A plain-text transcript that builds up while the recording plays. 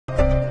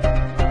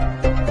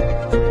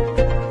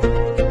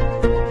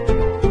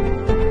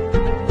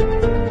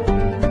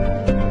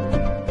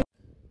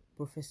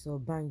Professor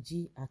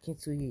Banji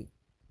Akintoye.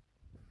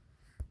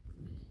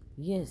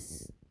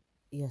 Yes,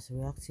 he has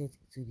reacted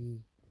to the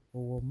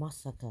Owo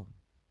massacre.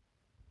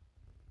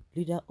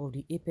 Leader of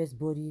the apex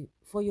body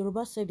for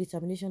Yoruba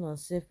self-determination and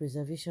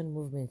self-preservation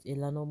movement,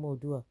 Ilana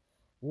Omo-Oòduà,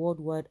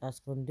 worldwide has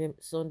condemned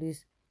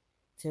Sunday's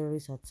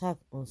terrorist attack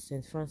on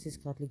St. Francis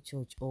Catholic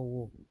Church,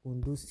 Owo,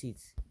 Ondo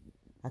State.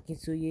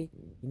 Akintoye,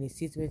 in a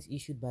statement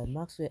issued by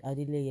Maxwell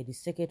Adeleye, the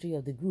secretary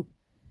of the group,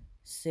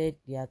 said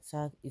the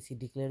attack is a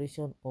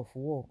declaration of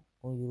war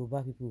on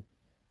Yoruba people,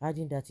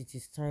 adding that it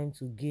is time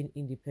to gain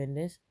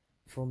independence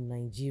from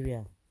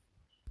Nigeria.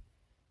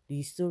 The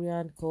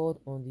historian called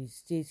on the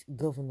state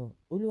governor,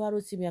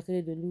 Oluwarotimi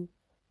Akeredolu,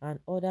 and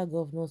other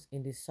governors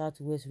in the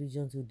southwest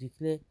region to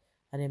declare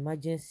an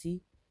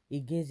emergency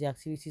against the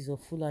activities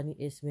of Fulani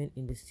herdsmen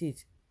in the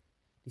state.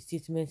 The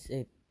statement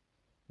said,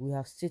 we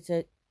have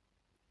stated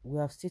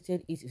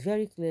it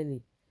very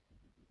clearly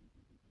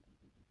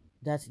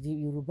that the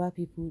Yoruba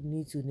people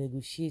need to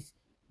negotiate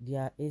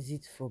their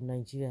exit from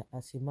Nigeria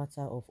as a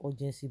matter of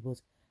urgency,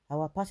 but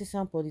our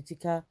partisan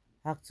political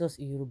actors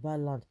in Yoruba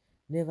land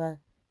never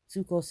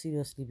took us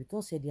seriously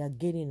because they are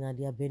gaining and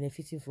they are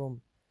benefiting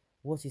from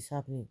what is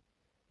happening.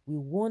 We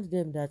warned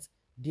them that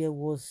there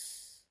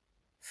was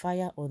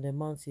fire on the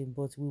mountain,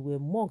 but we were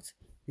mocked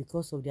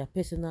because of their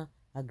personal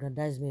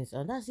aggrandizements,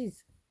 and that's it.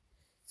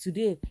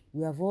 Today,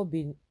 we have all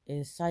been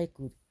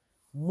encircled,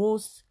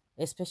 most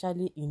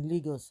especially in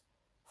Lagos,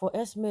 for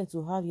herdsmen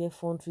to have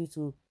effrontery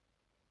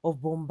of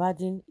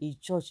bombarding a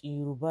church in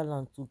Yoruba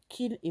land to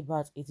kill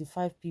about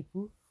 85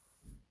 people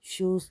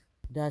shows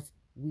that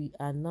we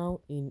are now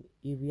in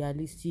a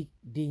realistic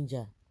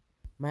danger.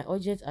 My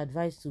urgent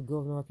advice to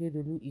Governor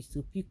Akeredolu is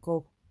to pick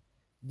up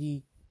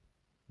the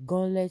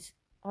gauntlet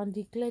and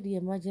declare the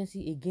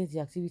emergency against the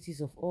activities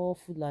of all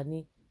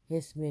Fulani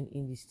herdsmen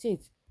in the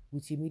state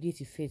with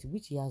immediate effect,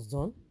 which he has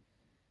done.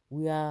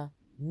 We are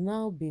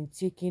now being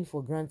taken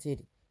for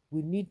granted.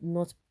 We need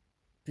not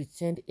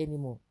pretend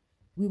anymore.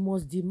 We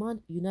must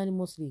demand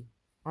unanimously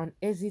an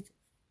exit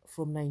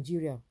from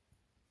Nigeria.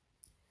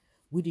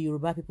 We the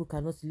Yoruba people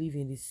cannot live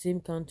in the same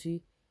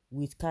country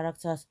with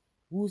characters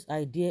whose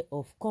idea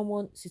of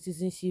common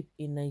citizenship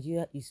in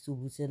Nigeria is to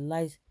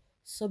brutalize,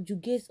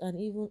 subjugate, and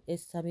even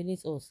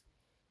exterminate us.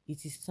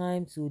 It is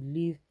time to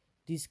leave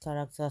these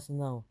characters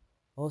now.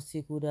 All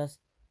stakeholders,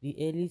 the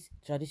elite,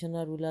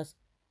 traditional rulers,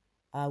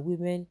 our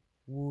women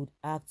would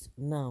act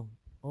now.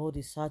 All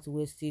the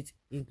southwest states,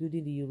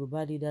 including the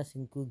Yoruba leaders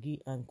in Kogi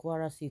and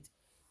Kwara State,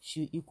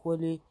 should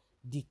equally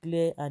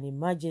declare an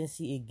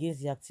emergency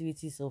against the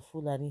activities of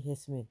Fulani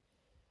herdsmen.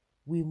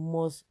 We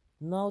must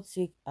now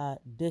take our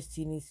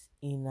destinies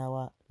in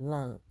our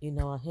land, in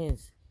our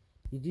hands.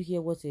 Did you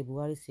hear what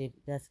Buhari said?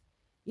 That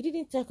he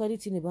didn't talk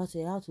anything about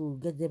how to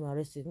get them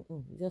arrested.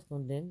 Just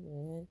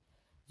condemn.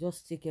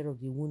 Just take care of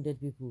the wounded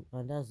people,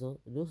 and that's all.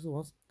 Those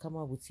ones,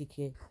 Kama will take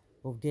care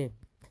of them.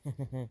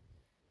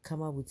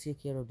 Kama will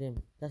take care of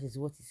them. That is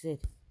what he said.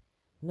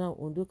 Now,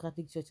 Ondo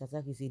Catholic Church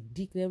attack is a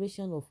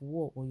declaration of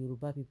war on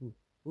Yoruba people.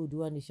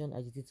 Oodua Nation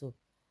agitator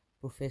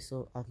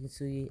Professor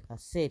Akintoye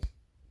has said.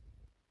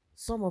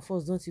 Some of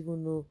us don't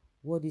even know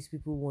what these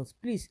people want.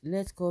 Please,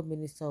 let's call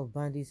Minister of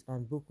Bandits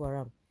and Boko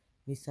Haram,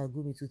 Mr.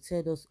 Gumi, to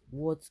tell us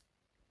what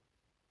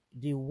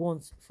they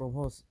want from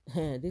us.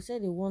 They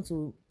said they want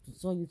to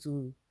turn you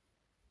to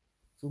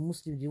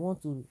Muslim. They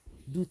want to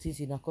do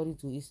things in according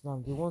to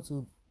Islam. They want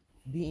to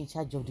be in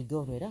charge of the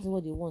government. That's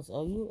what they want.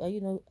 Are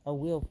you not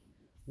aware of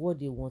what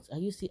they want? Are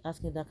you still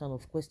asking that kind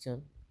of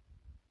question?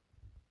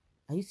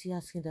 Are you still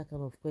asking that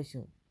kind of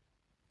question?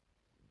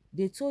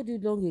 They told you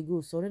long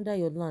ago, surrender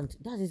your land.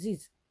 That is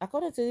it.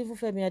 According to even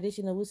Femi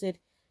Adesina, who said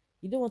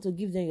you don't want to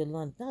give them your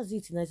land. That's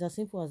it. Now it's as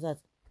simple as that.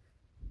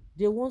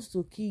 They want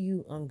to kill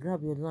you and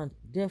grab your land,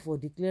 therefore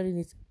declaring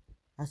it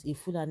as a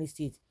Fulani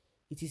state.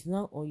 It is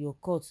now on your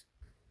court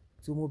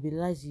to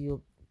mobilize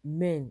your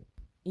men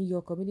in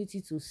your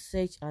community to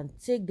search and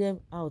take them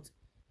out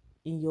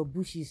in your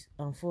bushes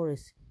and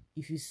forests.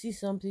 If you see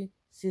something,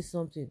 say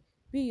something.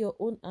 Be your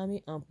own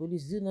army and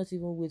police. Do not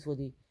even wait for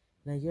the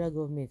Nigeria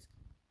government.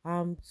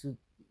 Arm to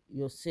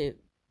yourself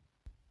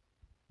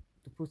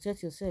to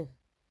protect yourself.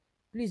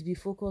 Please be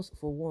focused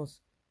for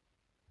once.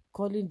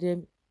 Calling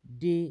them,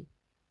 they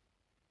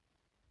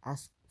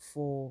ask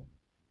for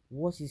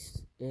what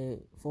is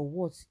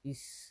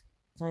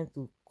time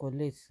to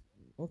collect.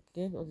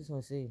 Okay, what is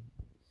I saying?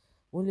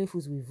 Only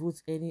fools will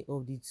vote any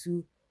of the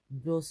two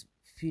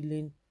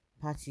blood-spilling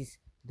parties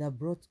that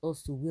brought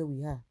us to where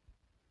we are.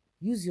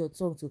 Use your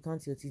tongue to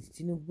count your teeth.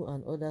 Tinubu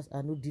and others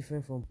are no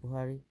different from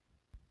Buhari.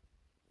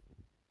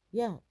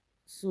 Yeah.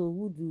 So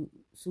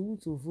who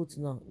to vote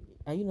now?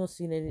 Are you not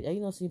seeing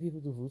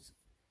people to vote?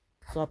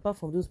 So apart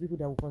from those people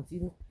that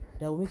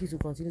will make you to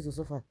continue to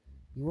suffer,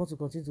 you want to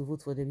continue to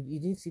vote for them. You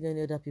didn't see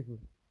any other people.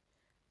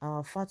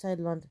 Our fertile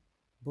land,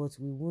 but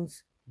we won't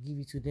give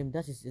it to them.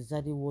 That is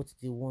exactly what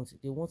they want.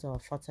 They want our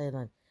fertile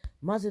land.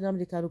 Mazi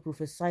Nnamdi Kanu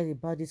prophesied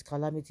about these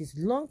calamities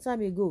long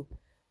time ago,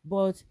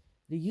 but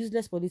the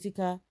useless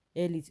political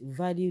elite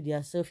value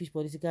their selfish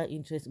political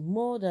interests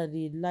more than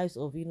the lives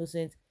of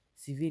innocent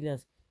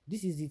civilians.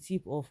 This is the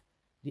tip of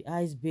the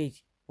iceberg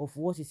of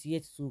what is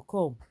yet to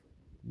come.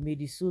 May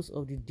the souls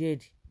of the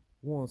dead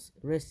ones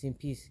rest in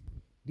peace.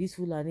 These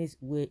Fulanis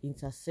were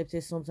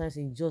intercepted sometimes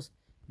in just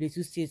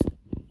Plateau State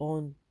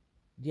on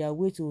their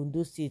way to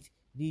Ondo State.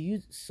 The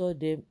youth saw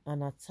them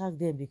and attacked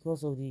them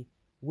because of the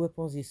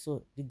weapons they saw.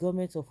 The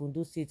government of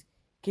Ondo State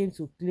came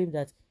to claim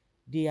that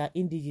they are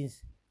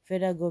indigenous.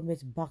 Federal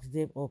government backed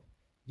them up.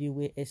 They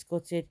were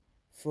escorted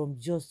from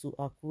Jos to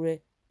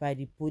Akure by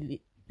the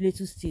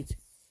Plateau State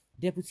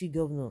Deputy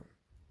Governor.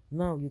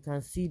 Now you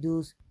can see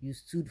those you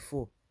stood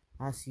for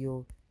as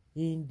your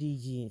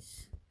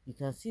indigenes. You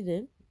can see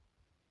them.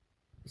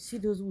 You see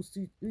those who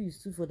you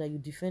stood for, that you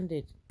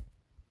defended.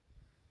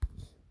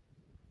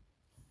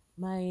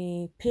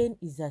 My pain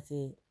is that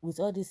with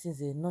all these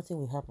things, nothing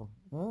will happen.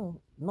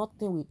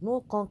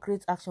 No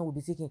concrete action will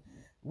be taken.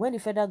 When the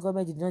federal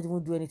government did not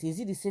even do anything, is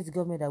it the state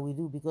government that will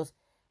do? Because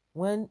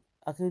when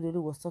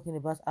Akeredolu was talking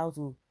about how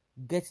to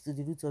get to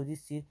the root of this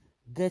thing,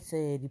 get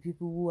the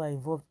people who are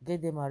involved,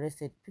 get them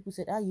arrested, people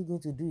said, how are you going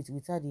to do it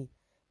without the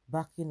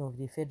backing of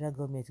the federal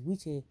government?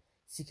 Which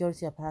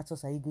security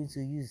apparatus are you going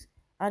to use?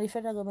 And the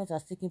federal government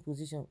has taken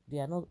position. They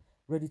are not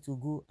ready to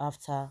go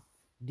after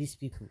these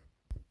people.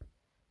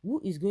 Who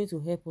is going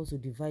to help us to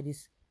divide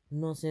this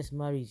nonsense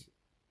marriage?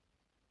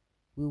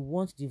 We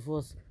want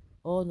divorce.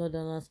 All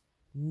northerners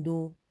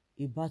know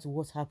about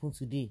what happened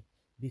today,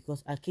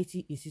 because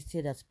Aketi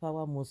insisted that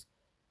power must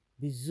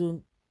be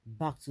zoned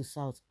back to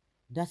south.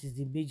 That is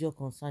the major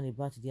concern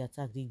about the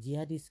attack. The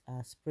jihadists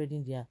are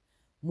spreading their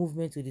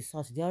movement to the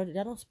south. They are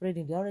not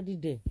spreading, they are already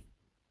there.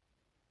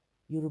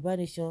 Yoruba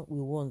nation we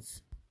want.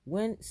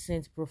 When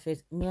Saint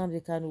Prophet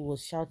Nnamdi Kanu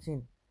was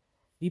shouting,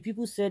 the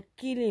people said,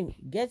 kill him,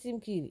 get him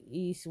killed.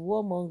 He's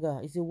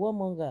warmonger. He's a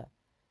warmonger.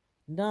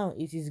 Now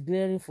it is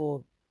glaring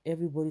for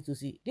everybody to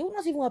see. They will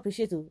not even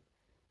appreciate it.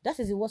 That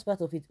is the worst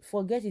part of it.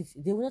 Forget it.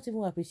 They will not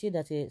even appreciate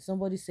that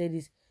somebody said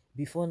this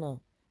before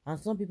now. And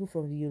some people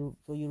from the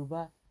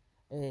Yoruba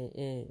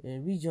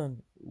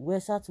region,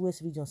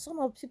 southwest region, some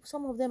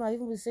of them are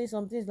even saying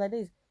some things like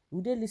this.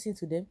 Will they listen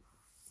to them?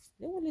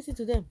 They won't listen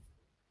to them.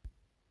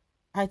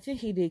 I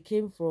think they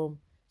came from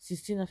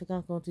 16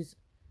 African countries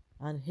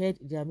and held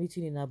their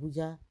meeting in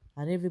Abuja,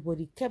 and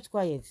everybody kept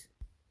quiet.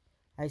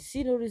 I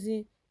see no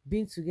reason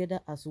being together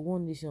as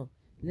one nation.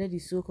 Let the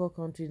so-called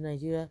country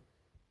Nigeria,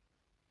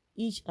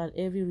 each and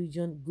every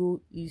region,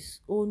 go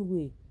its own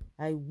way.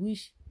 I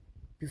wish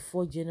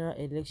before general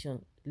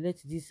election, let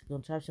this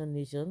contraption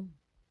nation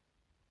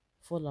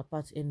fall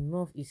apart.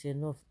 Enough is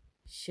enough.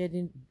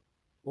 Shedding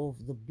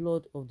of the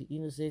blood of the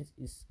innocent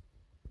is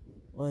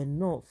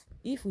enough.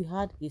 If we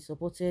had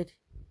supported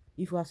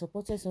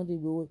Sunday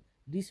Igboho,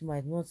 this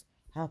might not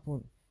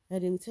happen.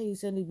 And they will tell you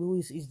Sunday Igboho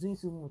is doing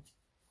too much.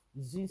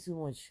 It's doing too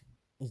much.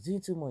 It's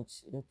doing too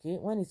much. Okay,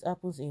 when it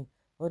happens in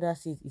other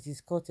states, it is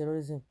called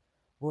terrorism.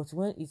 But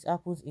when it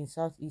happens in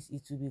Southeast,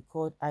 it will be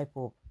called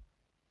IPOP.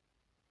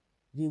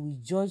 They will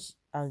judge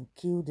and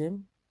kill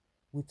them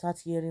without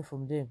hearing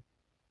from them.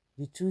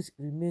 The truth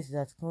remains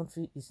that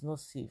country is not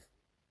safe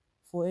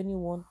for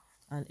anyone,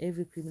 and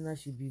every criminal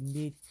should be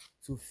made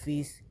to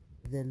face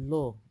the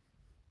law.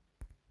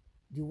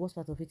 The worst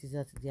part of it is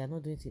that they are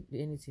not doing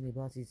anything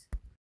about it.